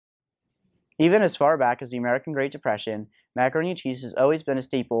Even as far back as the American Great Depression, macaroni and cheese has always been a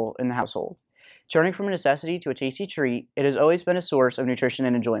staple in the household. Turning from a necessity to a tasty treat, it has always been a source of nutrition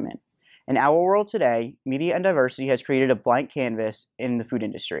and enjoyment. In our world today, media and diversity has created a blank canvas in the food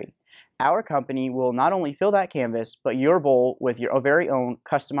industry. Our company will not only fill that canvas, but your bowl with your very own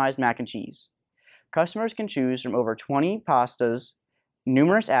customized mac and cheese. Customers can choose from over 20 pastas,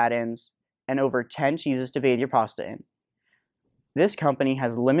 numerous add-ins, and over 10 cheeses to bathe your pasta in. This company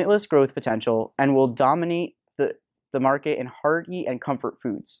has limitless growth potential and will dominate the market in hearty and comfort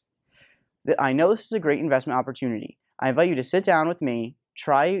foods. I know this is a great investment opportunity. I invite you to sit down with me,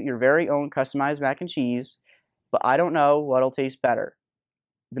 try your very own customized mac and cheese, but I don't know what'll taste better,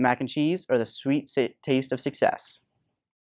 the mac and cheese or the sweet taste of success.